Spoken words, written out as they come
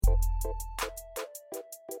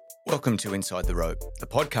Welcome to Inside the Rope, the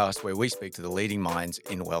podcast where we speak to the leading minds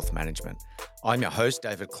in wealth management. I'm your host,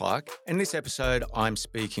 David Clark, and in this episode, I'm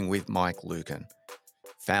speaking with Mike Lukin,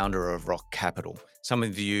 founder of Roc Capital. Some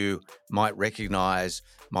of you might recognise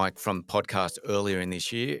Mike from podcast earlier in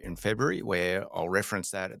this year, in February, where I'll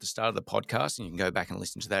reference that at the start of the podcast, and you can go back and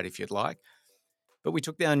listen to that if you'd like. But we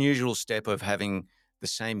took the unusual step of having the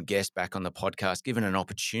same guest back on the podcast, given an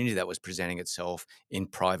opportunity that was presenting itself in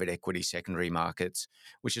private equity secondary markets,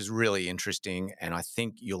 which is really interesting. And I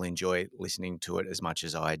think you'll enjoy listening to it as much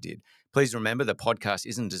as I did. Please remember the podcast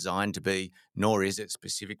isn't designed to be, nor is it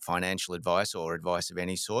specific financial advice or advice of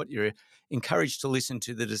any sort. You're encouraged to listen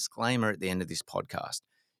to the disclaimer at the end of this podcast.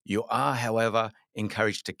 You are, however,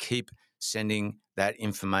 encouraged to keep sending that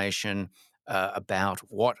information about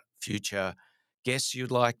what future guests you'd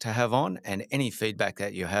like to have on, and any feedback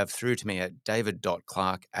that you have through to me at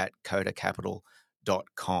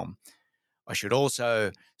david.clark@codacapital.com. I should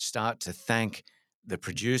also start to thank the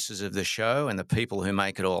producers of the show and the people who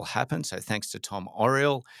make it all happen. So thanks to Tom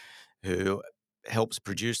Oriel, who helps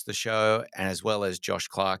produce the show, and as well as Josh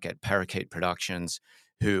Clark at Parakeet Productions,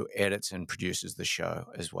 who edits and produces the show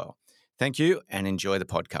as well. Thank you and enjoy the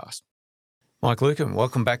podcast. Mike Lukin,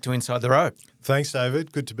 welcome back to Inside the Rope. Thanks,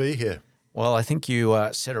 David. Good to be here. Well, I think you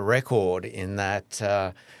set a record in that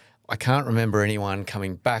I can't remember anyone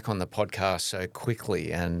coming back on the podcast so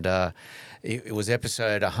quickly. And it was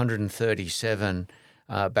episode 137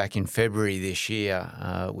 back in February this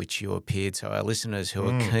year, which you appeared. So our listeners who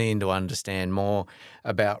are keen to understand more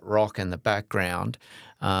about Roc and the background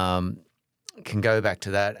can go back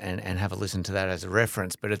to that and have a listen to that as a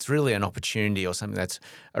reference. But it's really an opportunity or something that's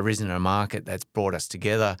arisen in a market that's brought us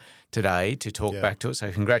together today to talk back to it.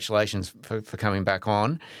 So congratulations for coming back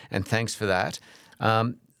on, and thanks for that.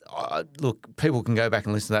 Look, people can go back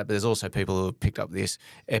and listen to that, but there's also people who have picked up this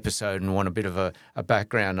episode and want a bit of a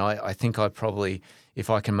background. I think I probably, if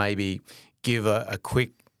I can maybe give a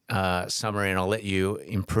quick summary, and I'll let you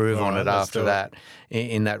improve on it after that.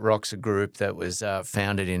 In that Roc's a group that was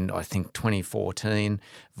founded in, I think, 2014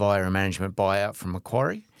 via a management buyout from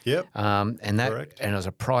Macquarie. Yep. And Correct. And it was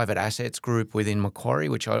a private assets group within Macquarie,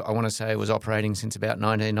 which I want to say was operating since about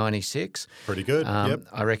 1996. Pretty good. Yep.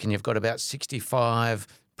 I reckon you've got about 65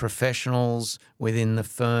 professionals within the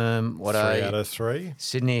firm. Three out of three.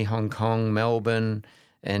 Sydney, Hong Kong, Melbourne,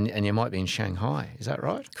 and you might be in Shanghai. Is that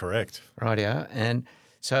right? Correct. Right, yeah. And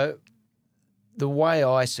so the way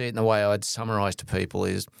I see it and the way I'd summarise to people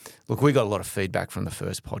is, look, we got a lot of feedback from the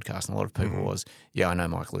first podcast, and a lot of people was, yeah, I know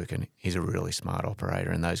Mike Lukin. He's a really smart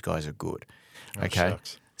operator, and those guys are good. Oh, okay.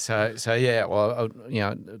 Shucks. So yeah, well,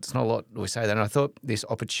 it's not a lot we say that. And I thought this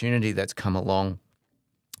opportunity that's come along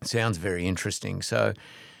sounds very interesting. So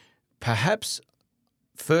perhaps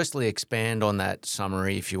firstly expand on that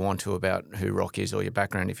summary if you want to about who Roc is, or your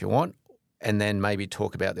background if you want, and then maybe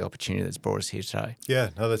talk about the opportunity that's brought us here today. Yeah,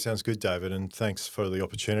 no, that sounds good, David, and thanks for the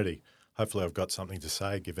opportunity. Hopefully I've got something to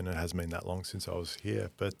say, given it hasn't been that long since I was here.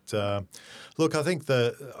 But look, I think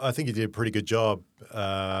you did a pretty good job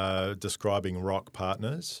describing Roc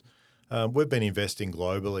Partners. We've been investing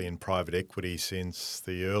globally in private equity since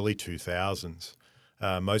the early 2000s,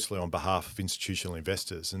 mostly on behalf of institutional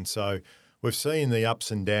investors. And so we've seen the ups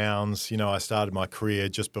and downs. You know, I started my career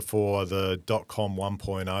just before the .com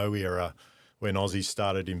 1.0 era, when Aussies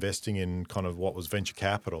started investing in kind of what was venture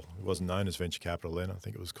capital. It wasn't known as venture capital then. I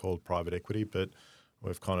think it was called private equity, but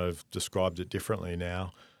we've kind of described it differently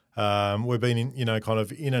now. We've been kind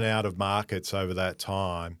of in and out of markets over that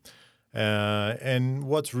time. And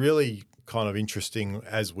what's really kind of interesting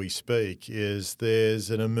as we speak is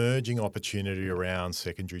there's an emerging opportunity around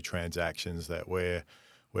secondary transactions that we're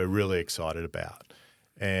really excited about.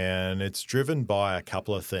 And it's driven by a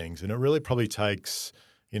couple of things. And it really probably takes,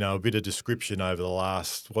 a bit of description over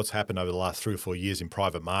what's happened over the last 3 or 4 years in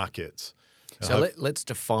private markets. So let's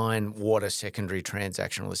define what a secondary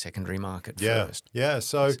transaction or the secondary market first. Yeah.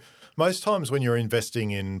 So most times when you're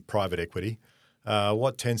investing in private equity,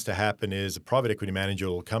 what tends to happen is a private equity manager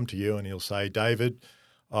will come to you and he'll say, David,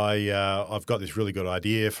 I've got this really good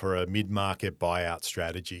idea for a mid-market buyout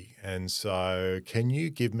strategy. And so can you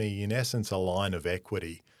give me, in essence, a line of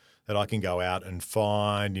equity that I can go out and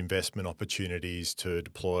find investment opportunities to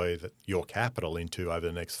deploy your capital into over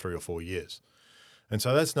the next 3 or 4 years? And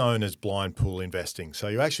so that's known as blind pool investing. So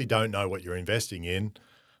you actually don't know what you're investing in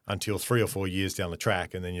until 3 or 4 years down the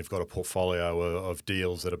track, and then you've got a portfolio of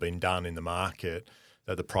deals that have been done in the market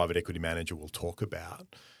that the private equity manager will talk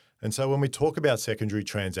about. And so when we talk about secondary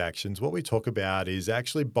transactions, what we talk about is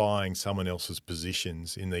actually buying someone else's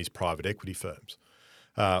positions in these private equity firms.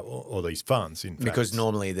 or these funds, in fact. Because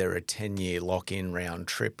normally they're a 10-year lock-in round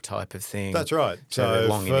trip type of thing. That's right. So they're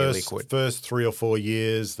long and illiquid. First 3 or 4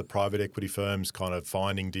 years, the private equity firm's kind of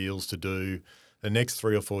finding deals to do. The next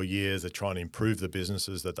 3 or 4 years, they're trying to improve the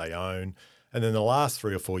businesses that they own. And then the last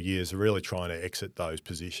 3 or 4 years, they're really trying to exit those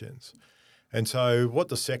positions. And so what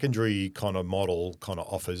the secondary kind of model kind of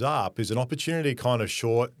offers up is an opportunity to kind of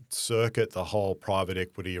short circuit the whole private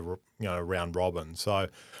equity, round robin. So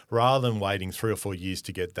rather than waiting 3 or 4 years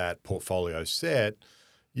to get that portfolio set,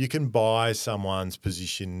 you can buy someone's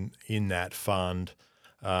position in that fund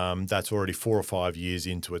that's already 4 or 5 years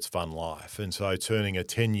into its fund life. And so turning a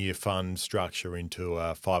 10-year fund structure into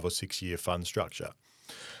a 5 or 6 year fund structure.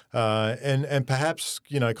 And perhaps,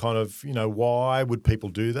 why would people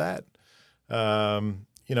do that?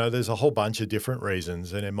 There's a whole bunch of different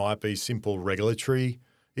reasons, and it might be simple regulatory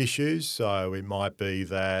issues. So it might be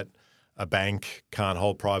that a bank can't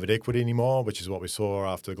hold private equity anymore, which is what we saw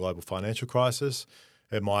after the global financial crisis.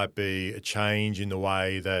 It might be a change in the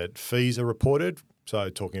way that fees are reported. So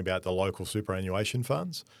talking about the local superannuation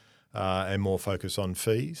funds and more focus on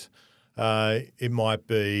fees. It might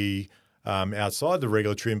be outside the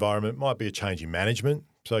regulatory environment, might be a change in management.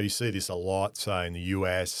 So you see this a lot, say in the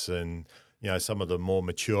US and some of the more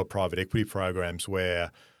mature private equity programs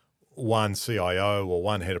where one CIO or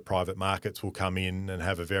one head of private markets will come in and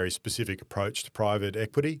have a very specific approach to private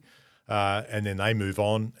equity, and then they move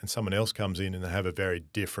on and someone else comes in and they have a very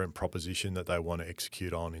different proposition that they want to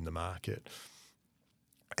execute on in the market.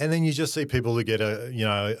 And then you just see people who get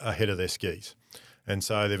ahead of their skis. And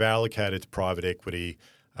so they've allocated to private equity,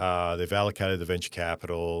 they've allocated the venture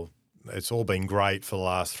capital. It's all been great for the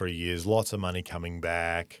last 3 years, lots of money coming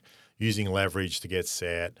back, using leverage to get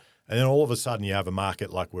set. And then all of a sudden you have a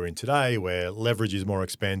market like we're in today where leverage is more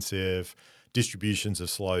expensive, distributions have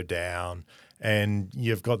slowed down, and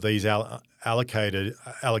you've got these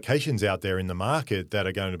allocations out there in the market that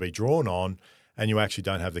are going to be drawn on, and you actually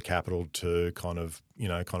don't have the capital to kind of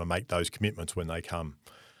make those commitments when they come.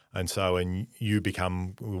 And so you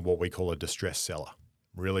become what we call a distressed seller,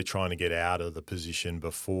 really trying to get out of the position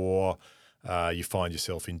before you find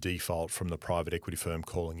yourself in default from the private equity firm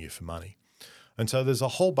calling you for money. And so there's a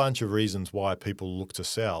whole bunch of reasons why people look to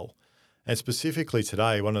sell. And specifically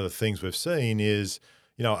today, one of the things we've seen is,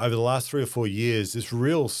 over the last 3 or 4 years, this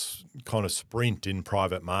real kind of sprint in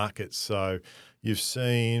private markets. So you've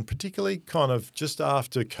seen, particularly kind of just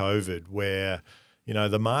after COVID, where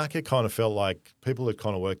the market kind of felt like people had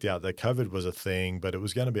kind of worked out that COVID was a thing, but it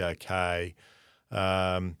was going to be okay.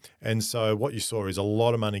 And so what you saw is a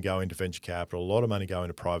lot of money go into venture capital, a lot of money go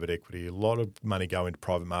into private equity, a lot of money go into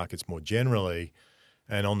private markets more generally.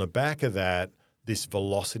 And on the back of that, this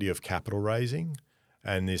velocity of capital raising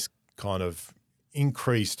and this kind of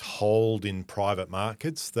increased hold in private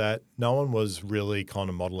markets that no one was really kind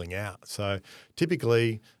of modeling out. So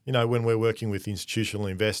typically, when we're working with institutional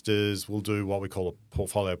investors, we'll do what we call a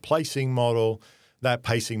portfolio placing model. That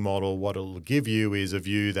pacing model, what it'll give you is a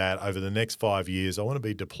view that over the next 5 years, I want to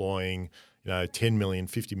be deploying, 10 million,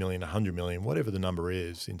 50 million, 100 million, whatever the number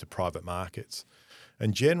is, into private markets.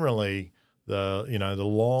 And generally, the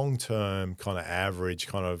long-term kind of average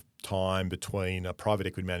kind of time between a private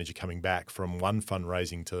equity manager coming back from one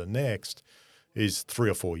fundraising to the next is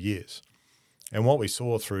 3 or 4 years. And what we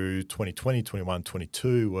saw through 2020, 21,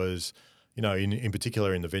 22 was, in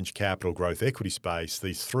particular in the venture capital growth equity space,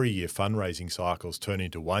 these 3-year fundraising cycles turn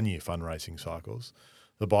into 1-year fundraising cycles.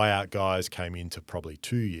 The buyout guys came into probably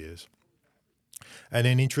 2 years. And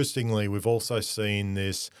then interestingly, we've also seen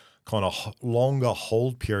this kind of longer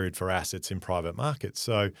hold period for assets in private markets.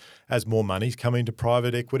 So as more money's come into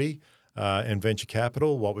private equity and venture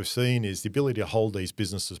capital, what we've seen is the ability to hold these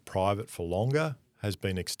businesses private for longer has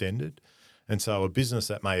been extended. And so a business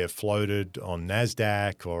that may have floated on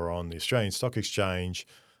NASDAQ or on the Australian Stock Exchange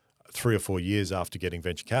 3 or 4 years after getting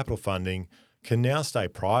venture capital funding can now stay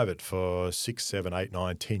private for 6, 7, 8,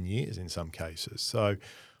 9, 10 years in some cases. So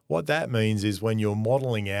what that means is when you're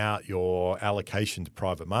modeling out your allocation to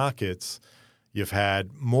private markets, you've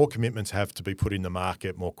had more commitments have to be put in the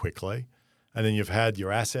market more quickly, and then you've had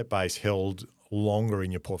your asset base held longer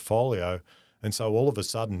in your portfolio. And so all of a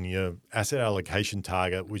sudden your asset allocation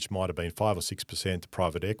target, which might have been 5 or 6% to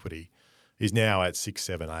private equity, is now at 6,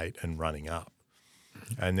 7, 8 and running up.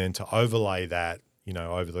 And then to overlay that,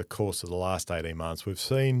 over the course of the last 18 months, we've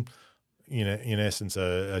seen, in essence,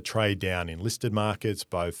 a trade down in listed markets,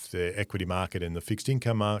 both the equity market and the fixed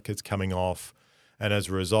income markets coming off. And as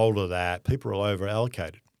a result of that, people are over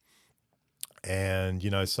allocated. And,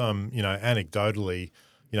 anecdotally,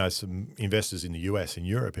 some investors in the US and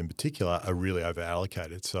Europe in particular are really over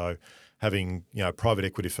allocated. So having private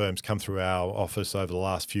equity firms come through our office over the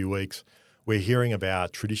last few weeks, we're hearing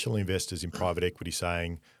about traditional investors in private equity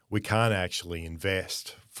saying we can't actually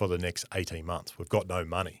invest for the next 18 months. We've got no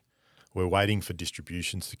money. We're waiting for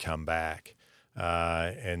distributions to come back.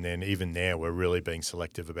 And then even now, we're really being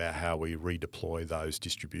selective about how we redeploy those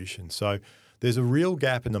distributions. So there's a real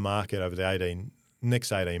gap in the market over the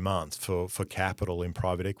next 18 months for capital in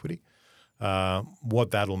private equity.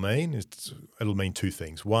 What that'll mean is it'll mean two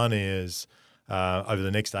things. One is over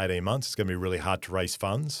the next 18 months, it's going to be really hard to raise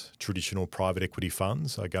funds. Traditional private equity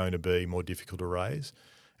funds are going to be more difficult to raise.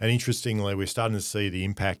 And interestingly, we're starting to see the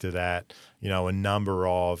impact of that, a number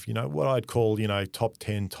of, what I'd call, top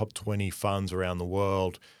 10, top 20 funds around the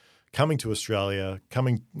world coming to Australia,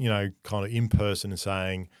 coming, kind of in person and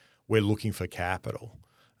saying, we're looking for capital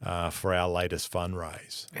for our latest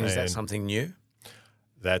fundraise. And is that something new?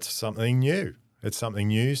 That's something new. It's something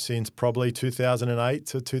new since probably 2008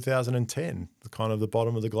 to 2010, kind of the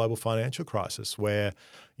bottom of the global financial crisis, where,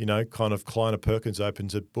 kind of Kleiner Perkins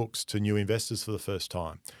opens its books to new investors for the first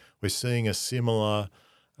time. We're seeing a similar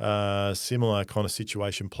kind of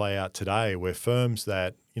situation play out today, where firms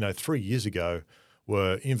that 3 years ago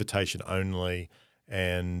were invitation only,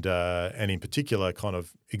 and in particular, kind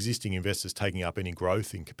of existing investors taking up any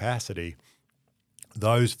growth in capacity.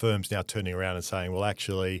 Those firms now turning around and saying, well,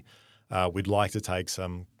 actually, we'd like to take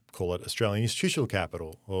some, call it Australian institutional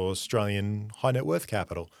capital or Australian high net worth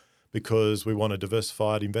capital, because we want a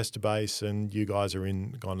diversified investor base, and you guys are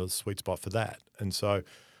in kind of the sweet spot for that. And so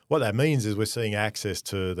what that means is we're seeing access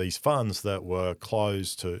to these funds that were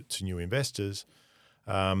closed to new investors.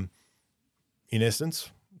 In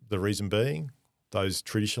essence, the reason being those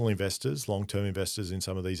traditional investors, long-term investors in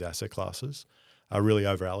some of these asset classes, are really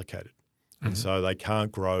over-allocated. And so they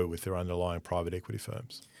can't grow with their underlying private equity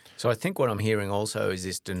firms. So I think what I'm hearing also is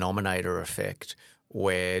this denominator effect,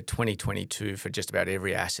 where 2022 for just about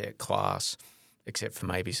every asset class, except for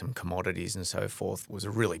maybe some commodities and so forth, was a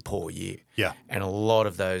really poor year. Yeah. And a lot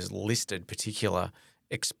of those listed particular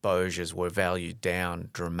exposures were valued down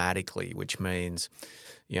dramatically, which means,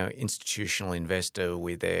 institutional investor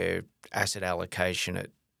with their asset allocation at,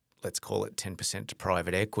 let's call it 10% to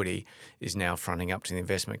private equity, is now fronting up to the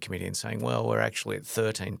investment committee and saying, well, we're actually at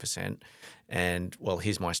 13%. And, well,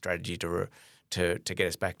 here's my strategy to get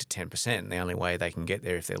us back to 10%. And the only way they can get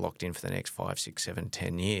there if they're locked in for the next 5, 6, 7,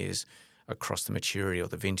 10 years across the maturity or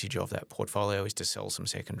the vintage of that portfolio is to sell some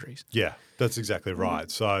secondaries. Yeah, that's exactly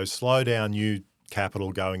right. So slow down new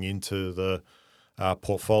capital going into the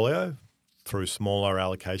portfolio through smaller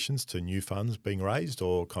allocations to new funds being raised,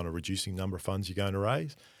 or kind of reducing the number of funds you're going to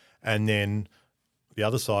raise. And then the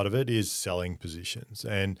other side of it is selling positions.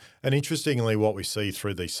 And interestingly, what we see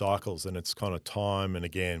through these cycles, and it's kind of time and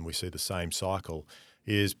again we see the same cycle,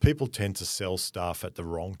 is people tend to sell stuff at the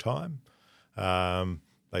wrong time.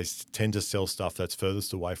 They tend to sell stuff that's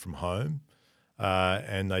furthest away from home,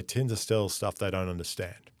 and they tend to sell stuff they don't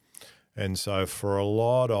understand. And so for a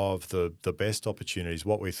lot of the best opportunities,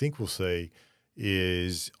 what we think we'll see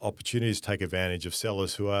is opportunities to take advantage of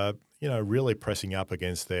sellers who are, really pressing up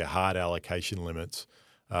against their hard allocation limits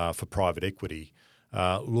for private equity,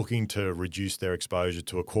 looking to reduce their exposure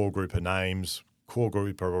to a core group of names, core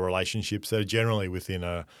group of relationships that are generally within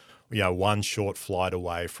a one short flight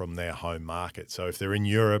away from their home market. So if they're in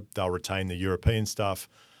Europe, they'll retain the European stuff.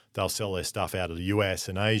 They'll sell their stuff out of the US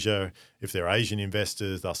and Asia. If they're Asian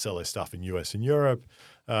investors, they'll sell their stuff in US and Europe.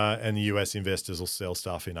 And the US investors will sell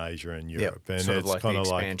stuff in Asia and Europe. Yep. And sort it's of like kind the of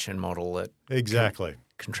expansion model that exactly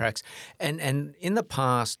contracts. And in the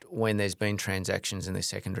past, when there's been transactions in the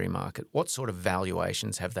secondary market, what sort of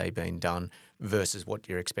valuations have they been done versus what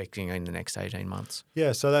you're expecting in the next 18 months?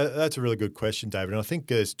 Yeah, so that's a really good question, David. And I think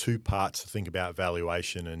there's two parts to think about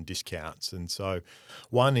valuation and discounts. And so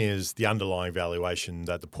one is the underlying valuation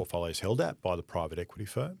that the portfolio is held at by the private equity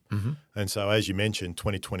firm. Mm-hmm. And so as you mentioned,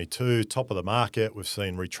 2022, top of the market, we've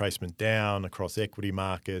seen retracement down across equity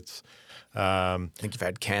markets. I think you've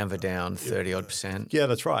had Canva down 30-odd%. Yeah,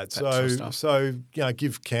 that's right. So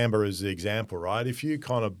give Canva as the example, right? If you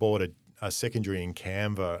kind of bought a secondary in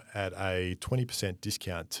Canva at a 20%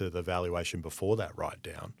 discount to the valuation before that write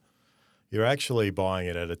down, you're actually buying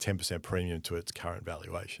it at a 10% premium to its current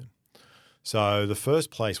valuation. So the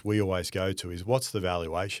first place we always go to is what's the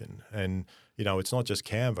valuation? And, it's not just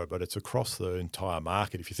Canva, but it's across the entire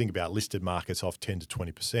market. If you think about listed markets off 10 to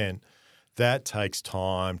 20%, that takes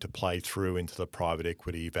time to play through into the private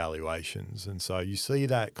equity valuations. And so you see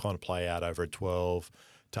that kind of play out over a 12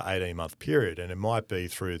 to 18-month period. And it might be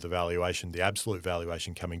through the valuation, the absolute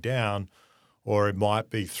valuation coming down, or it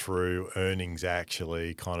might be through earnings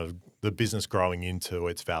actually kind of the business growing into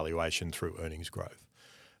its valuation through earnings growth.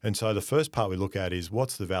 And so the first part we look at is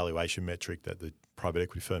what's the valuation metric that the private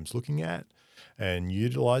equity firm's looking at and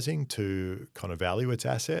utilising to kind of value its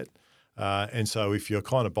asset. And so if you're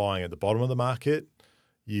kind of buying at the bottom of the market,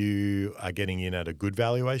 you are getting in at a good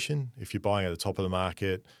valuation. If you're buying at the top of the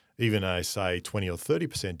market, even a, say, 20 or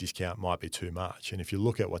 30% discount might be too much. And if you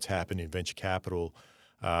look at what's happened in venture capital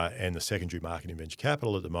and the secondary market in venture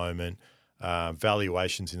capital at the moment,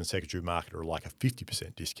 valuations in the secondary market are like a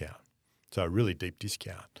 50% discount. So a really deep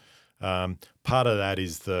discount. Part of that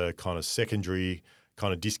is the kind of secondary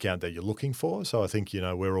kind of discount that you're looking for. So I think,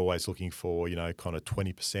 we're always looking for, kind of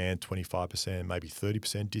 20%, 25%, maybe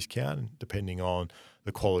 30% discount, depending on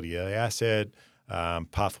the quality of the asset,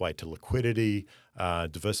 pathway to liquidity,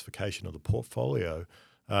 diversification of the portfolio.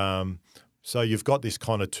 So you've got this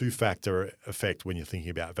kind of two-factor effect when you're thinking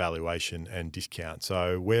about valuation and discount.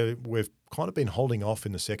 So we've kind of been holding off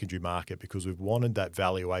in the secondary market because we've wanted that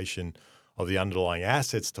valuation of the underlying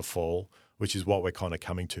assets to fall, which is what we're kind of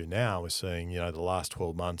coming to now. We're seeing, the last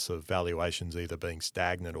 12 months of valuations either being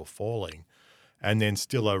stagnant or falling, and then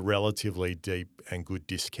still a relatively deep and good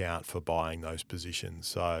discount for buying those positions.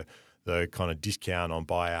 So the kind of discount on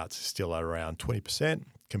buyouts is still around 20%.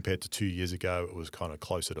 Compared to 2 years ago, it was kind of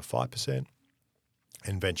closer to 5%.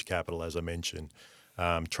 And venture capital, as I mentioned,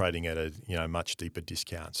 trading at a much deeper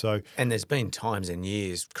discount. So, and there's been times in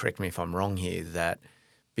years, correct me if I'm wrong here, that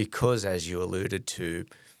because, as you alluded to,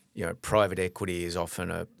 private equity is often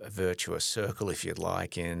a virtuous circle, if you'd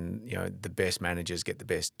like, and the best managers get the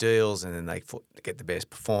best deals, and then they get the best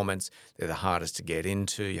performance. They're the hardest to get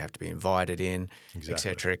into. You have to be invited in, et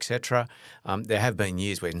cetera, et cetera. There have been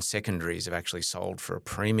years when secondaries have actually sold for a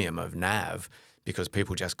premium of NAV because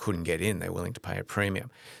people just couldn't get in. They're willing to pay a premium.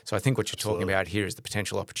 So I think what you're talking about here is the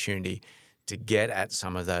potential opportunity to get at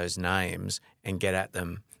some of those names and get at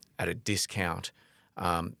them at a discount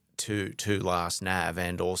to last NAV,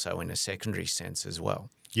 and also in a secondary sense as well.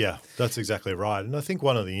 Yeah, that's exactly right. And I think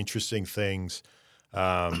one of the interesting things,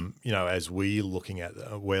 as we're looking at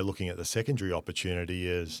the secondary opportunity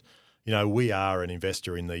is, we are an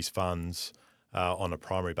investor in these funds on a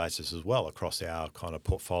primary basis as well across our kind of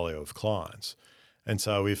portfolio of clients. And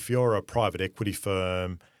so if you're a private equity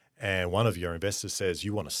firm and one of your investors says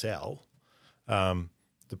you want to sell,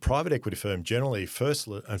 the private equity firm generally first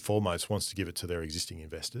and foremost wants to give it to their existing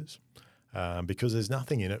investors because there's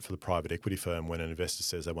nothing in it for the private equity firm when an investor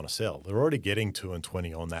says they want to sell. They're already getting 2 and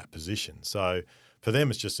 20 on that position. So for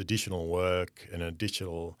them, it's just additional work and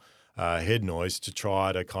additional head noise to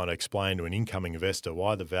try to kind of explain to an incoming investor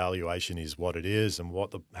why the valuation is what it is and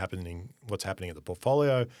what's happening at the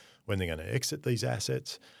portfolio, when they're going to exit these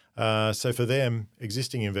assets. So for them,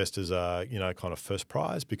 existing investors are, kind of first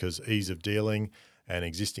prize because ease of dealing and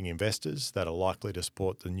existing investors that are likely to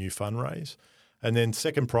support the new fundraise. And then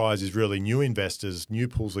second prize is really new investors, new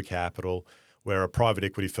pools of capital, where a private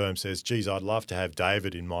equity firm says, geez, I'd love to have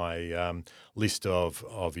David in my list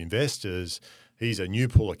of investors. He's a new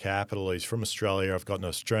pool of capital. He's from Australia. I've got an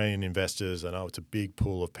Australian investors. I know it's a big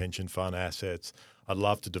pool of pension fund assets. I'd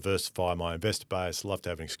love to diversify my investor base. I'd love to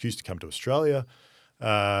have an excuse to come to Australia.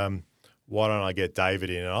 Why don't I get David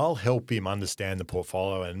in and I'll help him understand the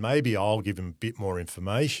portfolio, and maybe I'll give him a bit more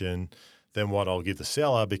information than what I'll give the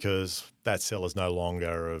seller because that seller's no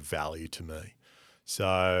longer of value to me. So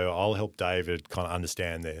I'll help David kind of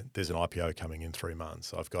understand that there's an IPO coming in 3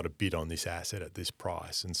 months. I've got to bid on this asset at this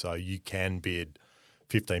price. And so you can bid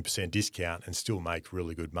 15% discount and still make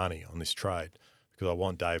really good money on this trade. Because I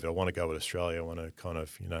want David, I want to go to Australia. I want to kind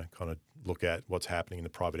of look at what's happening in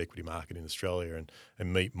the private equity market in Australia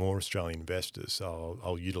and meet more Australian investors. So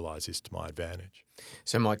I'll utilise this to my advantage.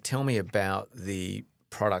 So Mike, tell me about the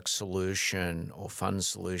product solution or fund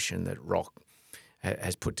solution that Roc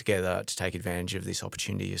has put together to take advantage of this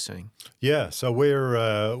opportunity you're seeing. Yeah, so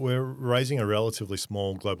we're raising a relatively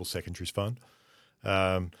small global secondaries fund.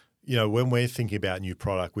 When we're thinking about new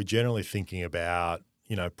product, we're generally thinking about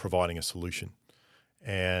providing a solution.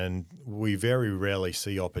 And we very rarely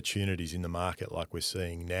see opportunities in the market like we're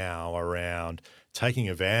seeing now around taking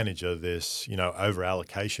advantage of this,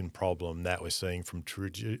 over-allocation problem that we're seeing from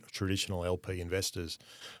traditional LP investors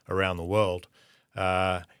around the world,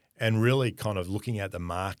 and really kind of looking at the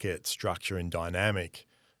market structure and dynamic.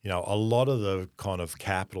 A lot of the kind of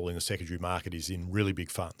capital in the secondary market is in really big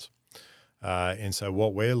funds. And so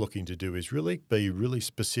what we're looking to do is really be really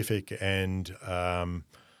specific and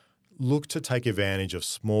look to take advantage of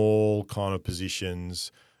small kind of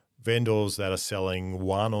positions, vendors that are selling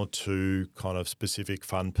 1 or 2 kind of specific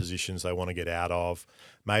fund positions they want to get out of,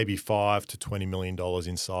 maybe $5 to $20 million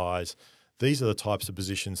in size. These are the types of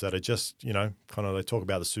positions that are just, kind of they talk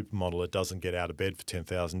about the supermodel that doesn't get out of bed for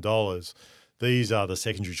 $10,000. these are the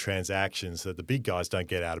secondary transactions that the big guys don't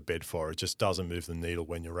get out of bed for. It just doesn't move the needle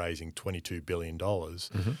when you're raising $22 billion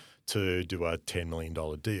to do a $10 million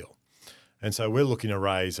deal. And so we're looking to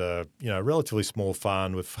raise a relatively small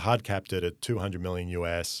fund. We've hard capped it at $200 million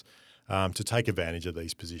US to take advantage of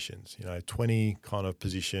these positions. 20 kind of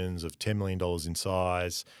positions of $10 million in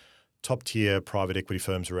size, top tier private equity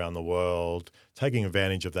firms around the world, taking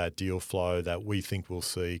advantage of that deal flow that we think we'll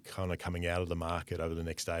see kind of coming out of the market over the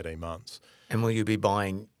next 18 months. And will you be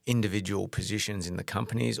buying individual positions in the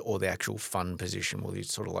companies or the actual fund position? Will you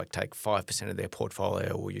sort of like take 5% of their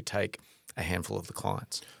portfolio, or will you take a handful of the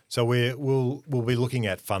clients? So we'll be looking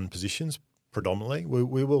at fund positions predominantly.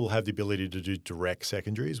 We will have the ability to do direct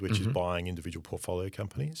secondaries, which is buying individual portfolio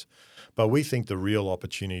companies. But we think the real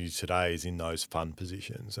opportunity today is in those fund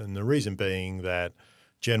positions. And the reason being that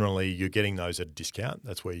generally you're getting those at a discount.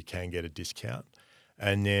 That's where you can get a discount.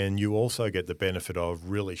 And then you also get the benefit of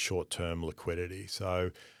really short-term liquidity.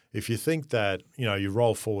 So if you think that, you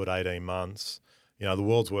roll forward 18 months, the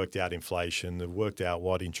world's worked out inflation, they've worked out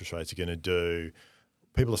what interest rates are going to do,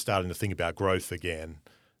 people are starting to think about growth again.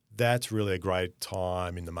 That's really a great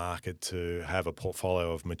time in the market to have a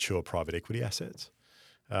portfolio of mature private equity assets.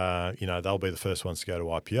 They'll be the first ones to go to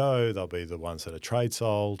IPO. They'll be the ones that are trade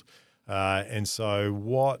sold. And so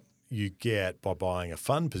what you get by buying a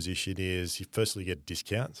fund position is you firstly get a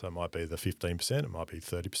discount. So it might be the 15%, it might be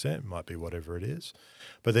 30%, it might be whatever it is.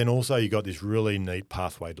 But then also you got this really neat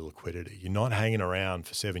pathway to liquidity. You're not hanging around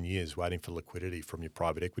for 7 years waiting for liquidity from your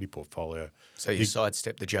private equity portfolio. So you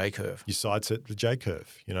sidestep the J curve. You sidestep the J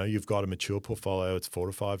curve. You've got a mature portfolio. It's 4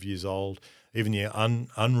 to 5 years old. Even your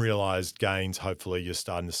unrealized gains, hopefully you're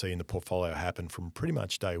starting to see in the portfolio happen from pretty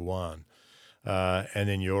much day one. And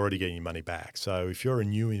then you're already getting your money back. So if you're a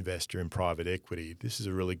new investor in private equity, this is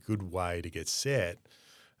a really good way to get set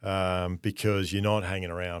because you're not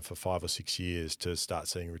hanging around for 5 or 6 years to start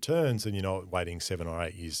seeing returns, and you're not waiting 7 or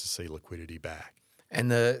 8 years to see liquidity back.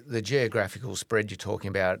 And the geographical spread you're talking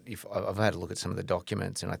about, if I've had a look at some of the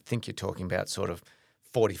documents, and I think you're talking about sort of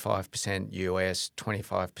 45% US,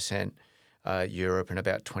 25% Europe, and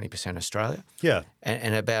about 20% Australia. Yeah.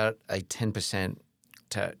 And about a 10%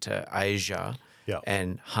 to Asia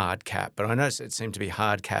and hard cap. But I noticed it seemed to be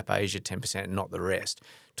hard cap Asia 10%, not the rest.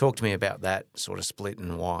 Talk to me about that sort of split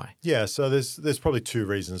and why. Yeah, so there's probably 2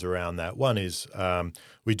 reasons around that. One is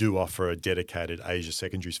we do offer a dedicated Asia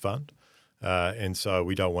secondaries fund, and so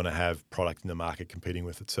we don't want to have product in the market competing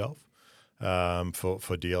with itself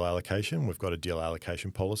for deal allocation. We've got a deal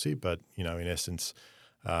allocation policy, but in essence,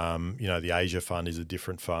 the Asia fund is a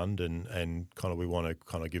different fund, and kind of we want to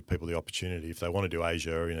kind of give people the opportunity, if they want to do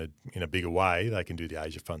Asia in a bigger way, they can do the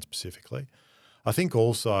Asia fund specifically. I think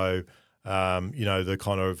also, the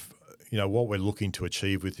kind of what we're looking to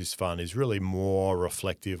achieve with this fund is really more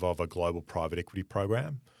reflective of a global private equity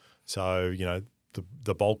program. So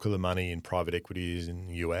the bulk of the money in private equity is in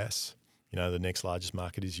the US. The next largest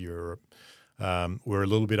market is Europe. We're a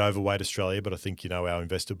little bit overweight Australia, but I think, our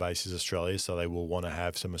investor base is Australia, so they will want to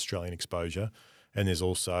have some Australian exposure. And there's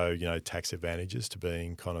also, tax advantages to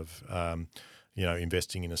being kind of,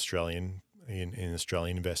 investing in Australian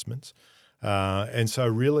investments. And so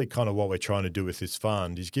really kind of what we're trying to do with this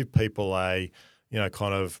fund is give people a,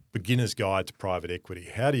 kind of beginner's guide to private equity.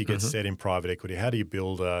 How do you get set in private equity? How do you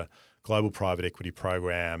build a global private equity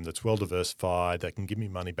program that's well diversified, that can give me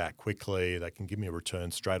money back quickly, that can give me a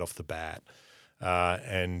return straight off the bat,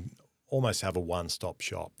 and almost have a one-stop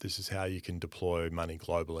shop. This is how you can deploy money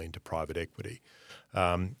globally into private equity.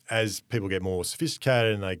 As people get more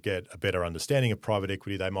sophisticated and they get a better understanding of private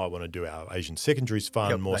equity, they might want to do our Asian secondaries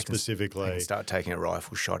fund more specifically. They can start taking a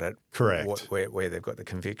rifle shot at where they've got the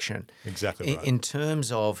conviction. Exactly right. In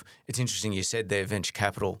terms of, it's interesting you said there venture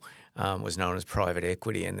capital was known as private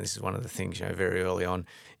equity, and this is one of the things, very early on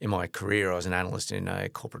in my career, I was an analyst in a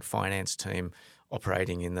corporate finance team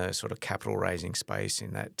operating in the sort of capital raising space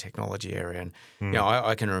in that technology area. And,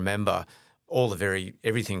 I can remember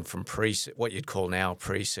everything from what you'd call now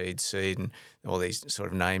pre-seed, seed, and all these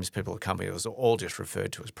sort of names people at companies, was all just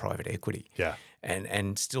referred to as private equity. Yeah.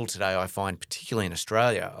 And still today I find, particularly in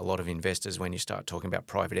Australia, a lot of investors, when you start talking about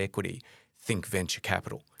private equity, think venture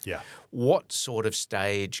capital. Yeah. What sort of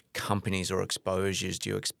stage companies or exposures do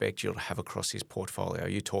you expect you'll have across his portfolio? Are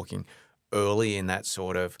you talking early in that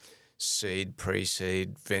sort of seed,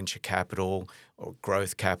 pre-seed, venture capital or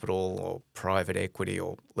growth capital or private equity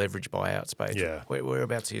or leverage buyout space? Yeah.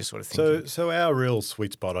 Whereabouts are you sort of thinking? So our real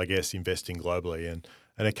sweet spot, I guess, investing globally, and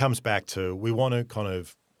it comes back to we want to kind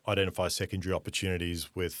of identify secondary opportunities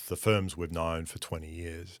with the firms we've known for 20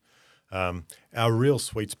 years. Our real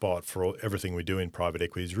sweet spot for everything we do in private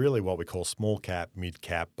equity is really what we call small cap, mid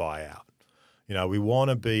cap buyout. We want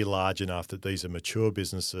to be large enough that these are mature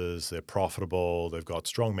businesses, they're profitable, they've got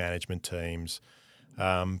strong management teams,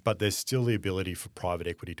 but there's still the ability for private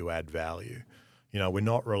equity to add value. We're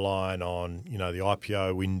not relying on, the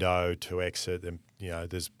IPO window to exit. And,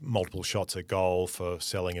 there's multiple shots at goal for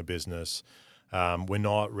selling a business. We're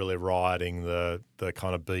not really riding the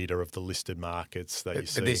kind of beta of the listed markets that you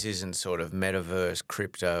see. But this isn't sort of metaverse,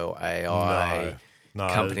 crypto, AI,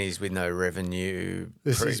 companies with no revenue.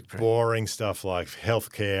 This is boring stuff like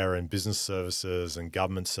healthcare and business services and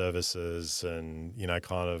government services and,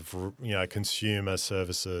 consumer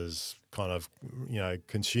services,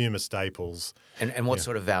 consumer staples. And what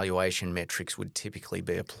sort of valuation metrics would typically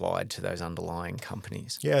be applied to those underlying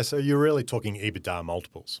companies? Yeah, so you're really talking EBITDA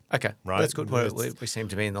multiples. Okay, right? That's good. We seem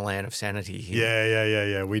to be in the land of sanity here.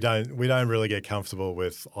 Yeah. We don't really get comfortable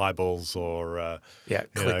with eyeballs or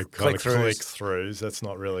click-throughs. That's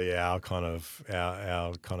not really our kind of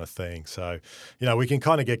thing. So, we can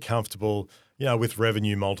kind of get comfortable, with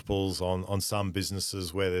revenue multiples on some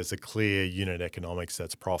businesses where there's a clear unit economics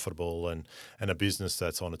that's profitable and a business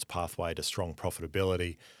that's on its pathway to strong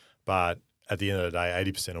profitability. But at the end of the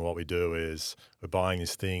day, 80% of what we do is we're buying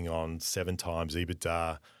this thing on 7 times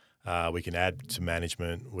EBITDA. We can add to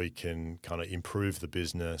management. We can kind of improve the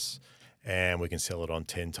business and we can sell it on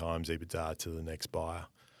 10 times EBITDA to the next buyer.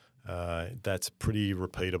 That's pretty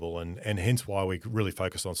repeatable and hence why we really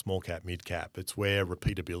focus on small cap, mid cap. It's where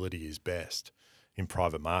repeatability is best in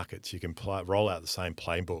private markets. You can roll out the same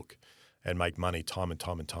playbook and make money time and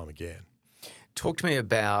time and time again. Talk to me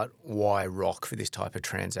about why Roc for this type of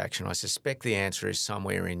transaction. I suspect the answer is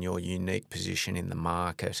somewhere in your unique position in the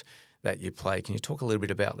market that you play. Can you talk a little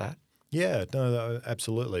bit about that? Yeah, no,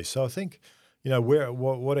 absolutely. So I think,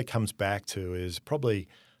 what it comes back to is probably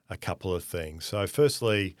a couple of things. So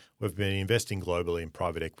firstly, we've been investing globally in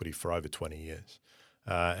private equity for over 20 years.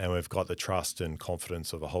 And we've got the trust and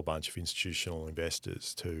confidence of a whole bunch of institutional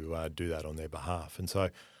investors to do that on their behalf. And so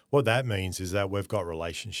what that means is that we've got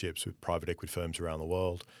relationships with private equity firms around the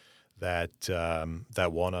world that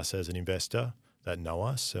want us as an investor, that know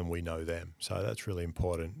us, and we know them. So that's really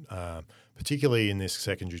important, particularly in this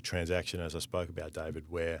secondary transaction, as I spoke about, David,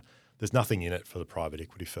 where there's nothing in it for the private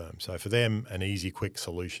equity firm. So for them, an easy, quick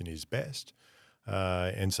solution is best.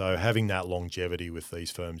 And so having that longevity with these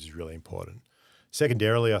firms is really important.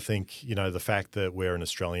 Secondarily, I think, the fact that we're an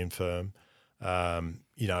Australian firm,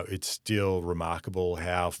 it's still remarkable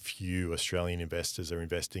how few Australian investors are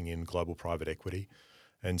investing in global private equity.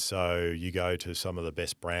 And so you go to some of the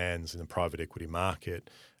best brands in the private equity market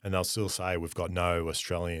and they'll still say we've got no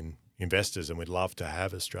Australian investors and we'd love to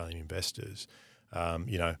have Australian investors.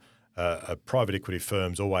 A private equity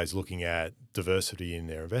firm's always looking at diversity in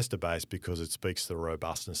their investor base because it speaks to the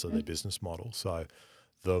robustness of their business model. So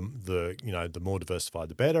the more diversified,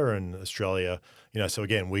 the better. And Australia, so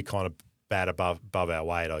again, we kind of bat above our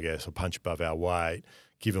weight, I guess, or punch above our weight,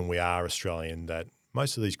 given we are Australian, that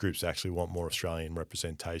most of these groups actually want more Australian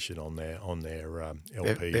representation on their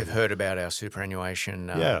LP. They've heard about our superannuation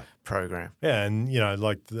program. Yeah, and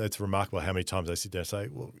it's remarkable how many times they sit there and say,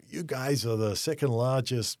 "Well, you guys are the second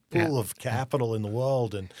largest pool of capital in the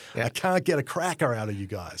world, and I can't get a cracker out of you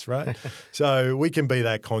guys, right?" So we can be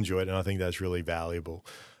that conduit, and I think that's really valuable.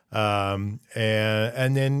 And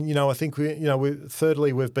then I think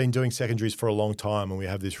thirdly, we've been doing secondaries for a long time, and we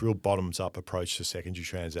have this real bottoms up approach to secondary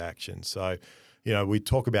transactions. So we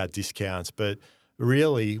talk about discounts, but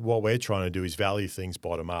really what we're trying to do is value things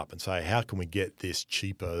bottom up and say, how can we get this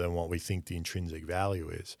cheaper than what we think the intrinsic value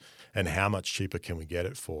is, and how much cheaper can we get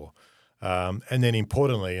it for? And then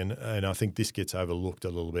importantly, and I think this gets overlooked a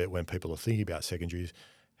little bit when people are thinking about secondaries,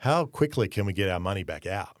 how quickly can we get our money back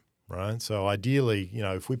out, right? So ideally,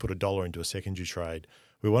 if we put $1 into a secondary trade,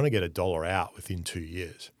 we want to get $1 out within 2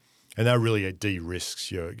 years. And that really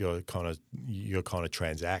de-risks your kind of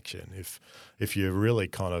transaction. If you're really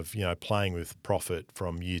kind of playing with profit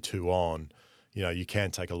from year 2 on, you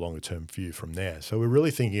can take a longer term view from there. So we're really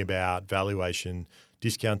thinking about valuation,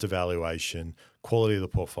 discount to valuation, quality of the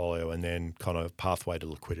portfolio, and then kind of pathway to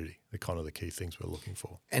liquidity. They're kind of the key things we're looking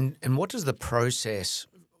for. And what does the process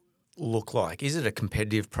look like? Is it a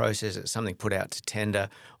competitive process? Is it something put out to tender,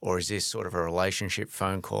 or is this sort of a relationship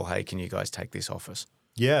phone call? Hey, can you guys take this office?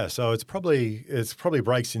 Yeah, so it's probably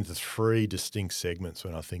breaks into 3 distinct segments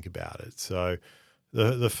when I think about it. So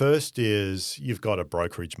the first is you've got a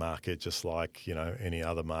brokerage market, just like any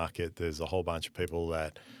other market. There's a whole bunch of people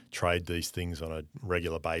that trade these things on a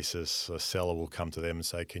regular basis. A seller will come to them and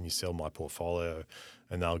say, "Can you sell my portfolio?"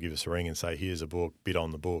 And they'll give us a ring and say, "Here's a book, bid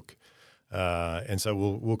on the book." And so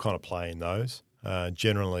we'll kind of play in those.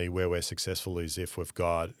 Generally, where we're successful is if we've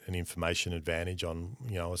got an information advantage on,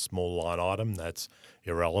 a small line item that's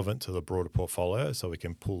irrelevant to the broader portfolio, so we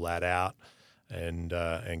can pull that out and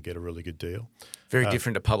get a really good deal. Very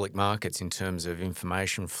different to public markets in terms of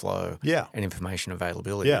information flow and information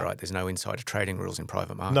availability, right? There's no insider trading rules in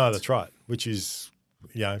private markets. No, that's right, which is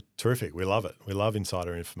terrific. We love it. We love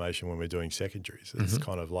insider information when we're doing secondaries. It's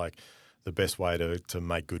kind of like the best way to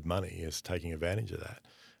make good money is taking advantage of that.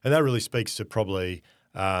 And that really speaks to probably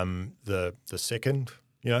the second,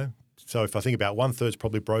 So if I think about 1/3's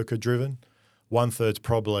probably broker driven, 1/3's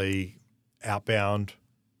probably outbound,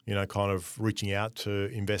 kind of reaching out to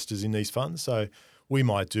investors in these funds. So we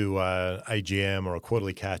might do a AGM or a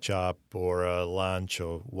quarterly catch up or a lunch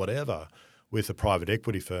or whatever with a private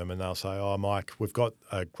equity firm, and they'll say, "Oh, Mike, we've got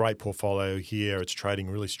a great portfolio here. It's trading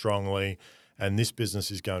really strongly. And this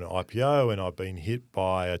business is going to IPO, and I've been hit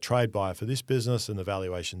by a trade buyer for this business, and the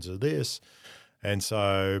valuations are this." And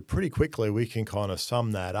so pretty quickly we can kind of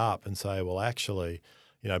sum that up and say, well, actually,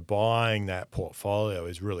 buying that portfolio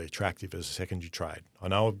is really attractive as a secondary trade. I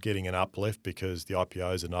know I'm getting an uplift because the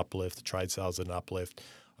IPO is an uplift, the trade sale is an uplift.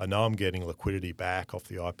 I know I'm getting liquidity back off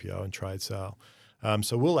the IPO and trade sale.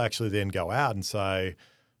 So we'll actually then go out and say,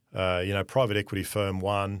 private equity firm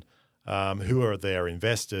one, who are their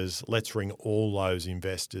investors? Let's ring all those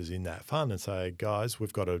investors in that fund and say, guys,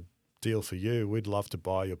 we've got a deal for you. We'd love to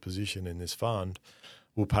buy your position in this fund.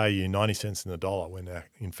 We'll pay you 90 cents in the dollar when,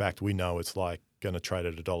 in fact, we know it's like going to trade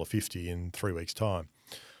at $1.50 in 3 weeks' time.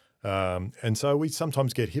 And so we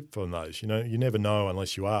sometimes get hit from those. You never know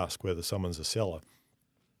unless you ask whether someone's a seller.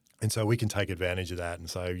 And so we can take advantage of that and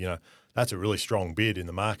say, that's a really strong bid in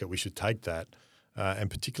the market. We should take that. And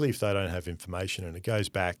particularly if they don't have information. And it goes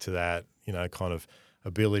back to that, kind of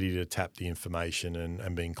ability to tap the information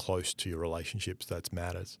and being close to your relationships. That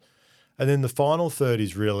matters. And then the final third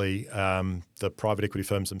is really the private equity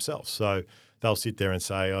firms themselves. So they'll sit there and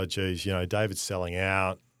say, oh, geez, David's selling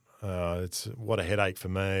out. It's what a headache for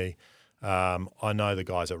me. I know the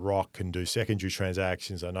guys at Roc can do secondary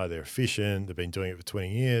transactions. I know they're efficient. They've been doing it for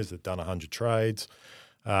 20 years. They've done 100 trades.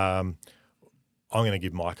 I'm going to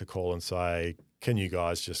give Mike a call and say, can you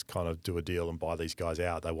guys just kind of do a deal and buy these guys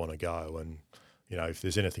out? They want to go. And, if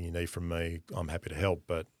there's anything you need from me, I'm happy to help.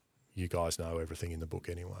 But you guys know everything in the book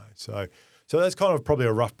anyway. So that's kind of probably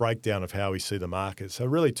a rough breakdown of how we see the market. So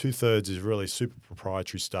really 2/3 is really super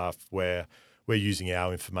proprietary stuff where we're using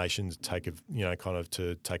our information to take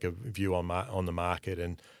a view on the market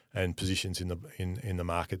and positions in the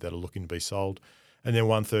market that are looking to be sold. And then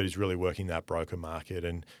 1/3 is really working that broker market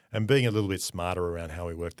and being a little bit smarter around how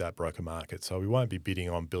we work that broker market. So we won't be bidding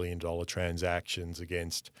on billion-dollar transactions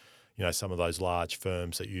against, some of those large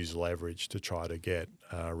firms that use leverage to try to get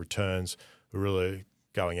returns. We're really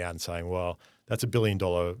going out and saying, well, that's $1 billion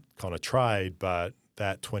kind of trade, but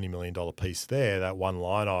that $20 million piece there, that one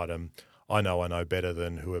line item, I know better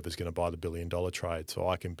than whoever's going to buy the $1 billion trade, so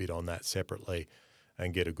I can bid on that separately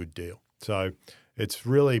and get a good deal. So it's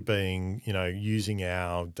really being, using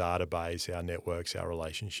our database, our networks, our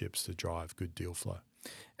relationships to drive good deal flow.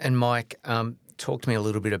 And Mike, talk to me a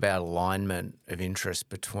little bit about alignment of interest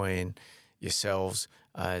between yourselves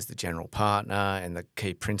as the general partner and the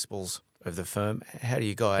key principals of the firm. How do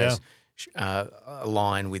you guys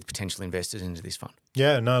align with potential investors into this fund?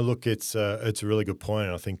 Yeah, no, look, it's a really good point.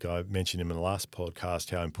 And I think I mentioned in the last podcast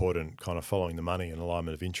how important kind of following the money and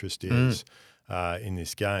alignment of interest is in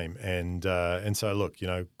this game. And so, look,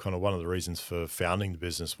 kind of one of the reasons for founding the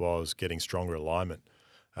business was getting stronger alignment.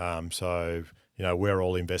 So, we're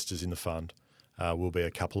all investors in the fund. We'll be a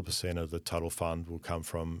couple of % of the total fund will come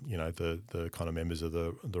from, the kind of members of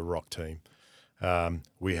the Roc team.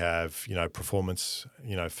 We have, performance,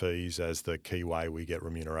 fees as the key way we get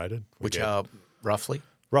remunerated. Which are roughly?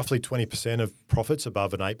 Roughly 20% of profits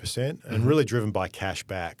above an 8% and really driven by cash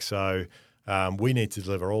back. So we need to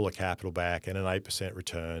deliver all the capital back and an 8%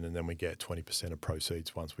 return, and then we get 20% of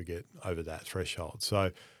proceeds once we get over that threshold. So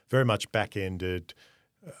very much back-ended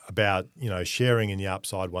about, sharing in the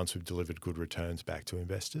upside once we've delivered good returns back to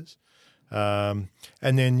investors. And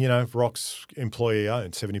then, Roc's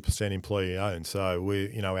employee-owned, 70% employee-owned. So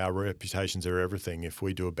our reputations are everything. If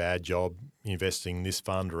we do a bad job investing in this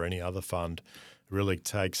fund or any other fund, it really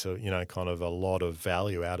takes kind of a lot of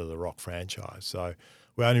value out of the Roc franchise. So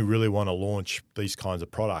we only really want to launch these kinds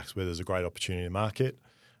of products where there's a great opportunity in the market.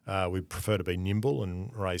 We prefer to be nimble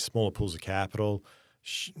and raise smaller pools of capital,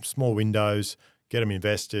 small windows, get them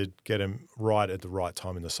invested, get them right at the right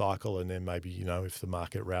time in the cycle, and then maybe, if the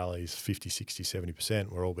market rallies 50, 60, 70%,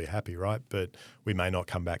 we'll all be happy, right? But we may not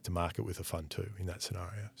come back to market with a fund too in that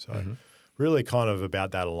scenario. So really kind of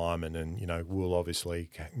about that alignment and, we'll obviously,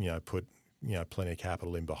 put plenty of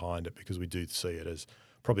capital in behind it, because we do see it as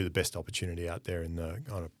probably the best opportunity out there in the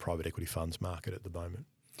kind of private equity funds market at the moment.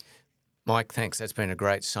 Mike, thanks. That's been a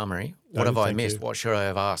great summary. What David, have I thank missed? you. What should I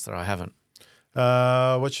have asked that I haven't?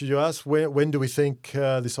 What should you ask? When do we think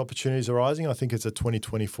this opportunity is arising? I think it's a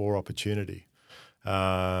 2024 opportunity.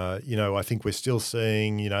 I think we're still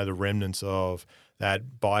seeing, the remnants of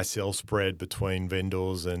that buy-sell spread between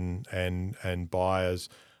vendors and buyers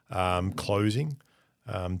closing.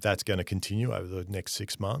 That's going to continue over the next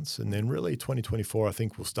 6 months. And then really 2024, I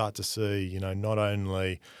think we'll start to see, not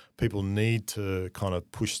only people need to kind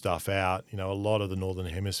of push stuff out, a lot of the Northern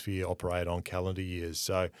Hemisphere operate on calendar years.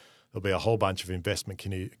 So there'll be a whole bunch of investment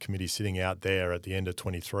committees sitting out there at the end of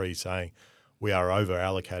 23 saying, we are over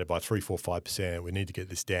allocated by 3, 4, 5%. We need to get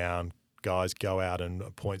this down. Guys, go out and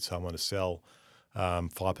appoint someone to sell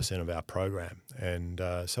 5% of our program. And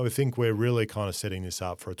so I think we're really kind of setting this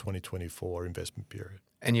up for a 2024 investment period.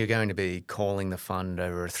 And you're going to be calling the fund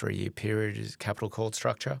over a 3-year period. Is capital called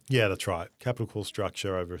structure? Yeah, that's right. Capital call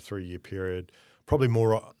structure over a 3-year period, probably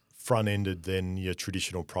more front-ended than your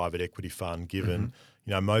traditional private equity fund, given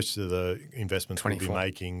most of the investments 24. we'll be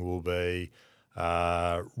making will be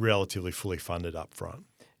relatively fully funded up front.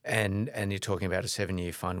 And you're talking about a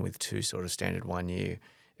 7-year fund with 2 sort of standard 1-year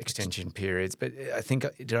extension periods. But I think,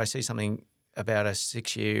 did I see something about a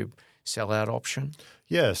 6-year sellout option?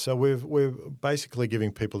 Yeah, so we're basically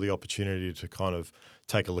giving people the opportunity to kind of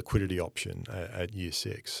take a liquidity option at year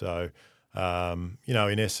 6. So,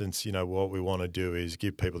 in essence, what we want to do is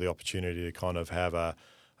give people the opportunity to kind of have a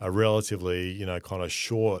relatively, kind of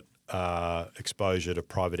short exposure to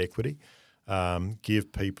private equity.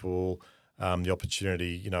 Give people the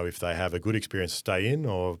opportunity, if they have a good experience, stay in,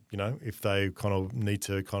 or, if they kind of need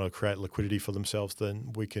to kind of create liquidity for themselves,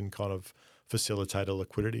 then we can kind of facilitate a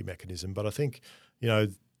liquidity mechanism. But I think,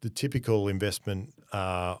 the typical investment,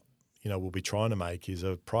 we'll be trying to make is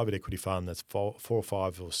a private equity fund that's 4 or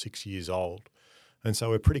 5 or 6 years old. And so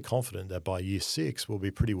we're pretty confident that by year 6, we'll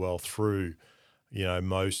be pretty well through,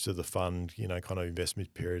 most of the fund, kind of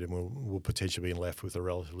investment period, and we'll potentially be left with a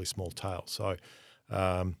relatively small tail. So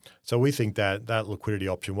we think that liquidity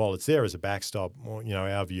option, while it's there as a backstop,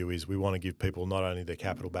 our view is we want to give people not only their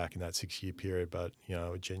capital back in that 6-year period, but,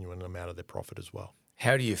 a genuine amount of their profit as well.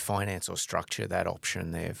 How do you finance or structure that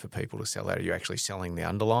option there for people to sell out? Are you actually selling the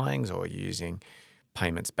underlyings, or are you using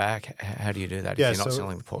payments back? How do you do that if you're not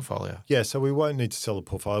selling the portfolio? Yeah, so we won't need to sell the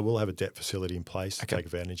portfolio. We'll have a debt facility in place to take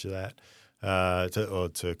advantage of that,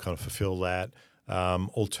 to kind of fulfill that.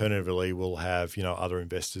 Alternatively, we'll have, other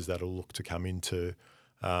investors that will look to come into,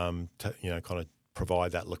 kind of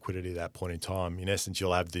provide that liquidity at that point in time. In essence,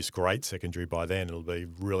 you'll have this great secondary by then. It'll be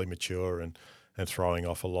really mature and throwing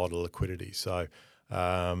off a lot of liquidity. So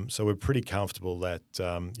we're pretty comfortable that,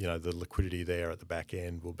 the liquidity there at the back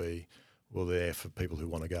end will be there for people who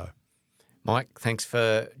want to go. Mike, thanks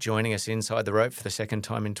for joining us inside the rope for the second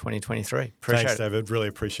time in 2023. Thanks, David. Really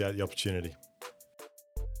appreciate the opportunity.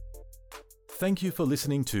 Thank you for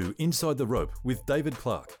listening to Inside the Rope with David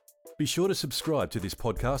Clark. Be sure to subscribe to this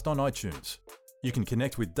podcast on iTunes. You can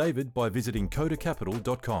connect with David by visiting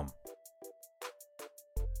codacapital.com.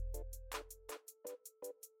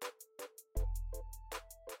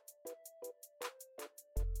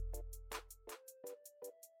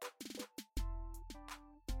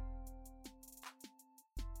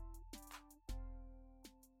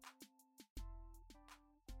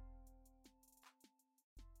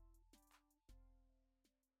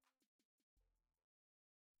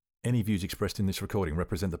 Any views expressed in this recording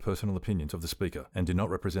represent the personal opinions of the speaker and do not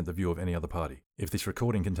represent the view of any other party. If this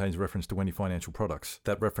recording contains reference to any financial products,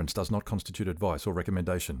 that reference does not constitute advice or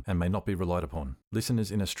recommendation and may not be relied upon. Listeners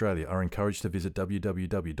in Australia are encouraged to visit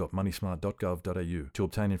www.moneysmart.gov.au to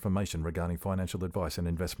obtain information regarding financial advice and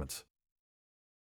investments.